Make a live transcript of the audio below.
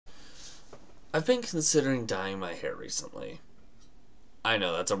I've been considering dyeing my hair recently. I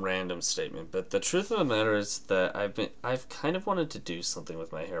know that's a random statement, but the truth of the matter is that I've kind of wanted to do something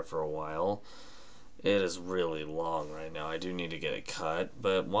with my hair for a while. It is really long right now. I do need to get it cut,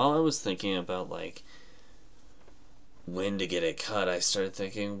 but while I was thinking about like when to get it cut, I started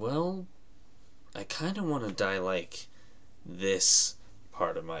thinking, well, I kind of want to dye like this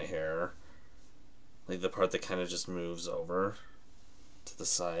part of my hair, like the part that kind of just moves over to the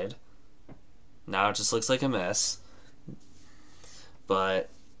side. Now it just looks like a mess, but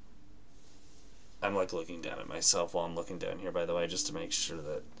I'm like looking down at myself while I'm looking down here, by the way, just to make sure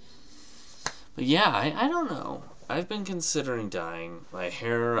that. But yeah, I don't know. I've been considering dyeing my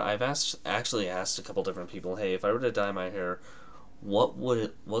hair. Actually asked a couple different people, hey, if I were to dye my hair,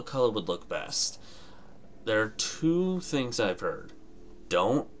 what color would look best? There are two things I've heard.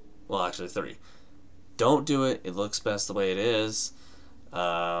 Don't, well, actually three. Don't do it. It looks best the way it is.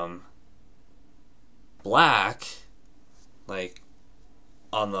 Black, like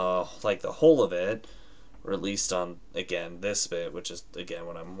on the whole of it, or at least on again this bit, which is again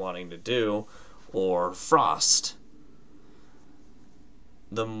what I'm wanting to do, or frost.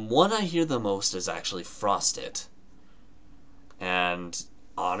 The one I hear the most is actually frost it, and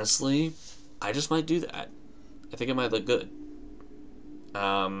honestly, I just might do that. I think it might look good.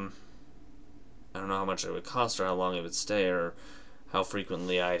 I don't know how much it would cost or how long it would stay or how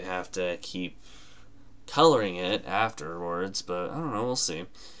frequently I'd have to keep coloring it afterwards, but I don't know, we'll see.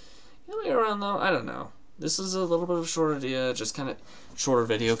 It'll be around though, I don't know. This is a little bit of a short idea, just kind of shorter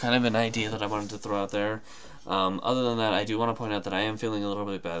video, kind of an idea that I wanted to throw out there. Other than that, I do want to point out that I am feeling a little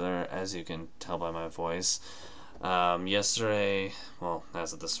bit better, as you can tell by my voice. Yesterday, well,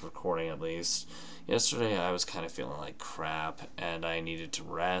 as of this recording at least, yesterday I was kind of feeling like crap and I needed to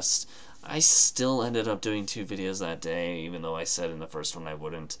rest. I still ended up doing 2 videos that day, even though I said in the first one I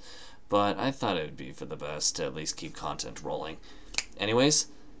wouldn't. But I thought it would be for the best to at least keep content rolling. Anyways,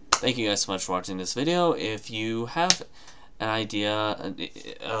 thank you guys so much for watching this video. If you have an idea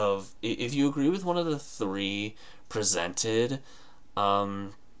of, if you agree with one of the 3 presented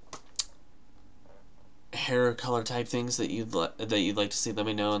hair color type things that you'd like to see, let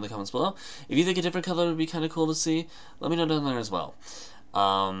me know in the comments below. If you think a different color would be kind of cool to see, let me know down there as well.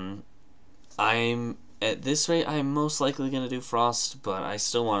 At this rate, I'm most likely going to do frost, but I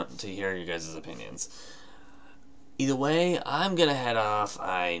still want to hear you guys' opinions. Either way, I'm going to head off.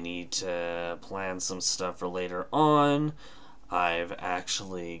 I need to plan some stuff for later on. I've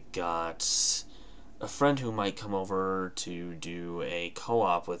actually got a friend who might come over to do a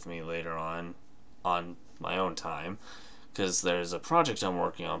co-op with me later on my own time, because there's a project I'm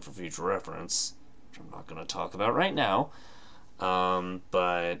working on for future reference, which I'm not going to talk about right now.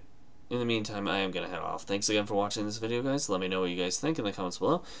 But in the meantime, I am going to head off. Thanks again for watching this video, guys. Let me know what you guys think in the comments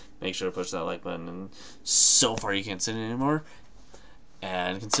below. Make sure to push that like button, and so far you can't sit anymore.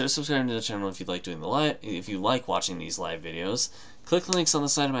 And consider subscribing to the channel if you like if you like watching these live videos. Click the links on the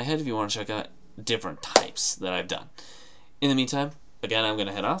side of my head if you want to check out different types that I've done. In the meantime, again, I'm going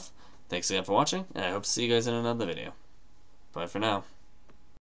to head off. Thanks again for watching, and I hope to see you guys in another video. Bye for now.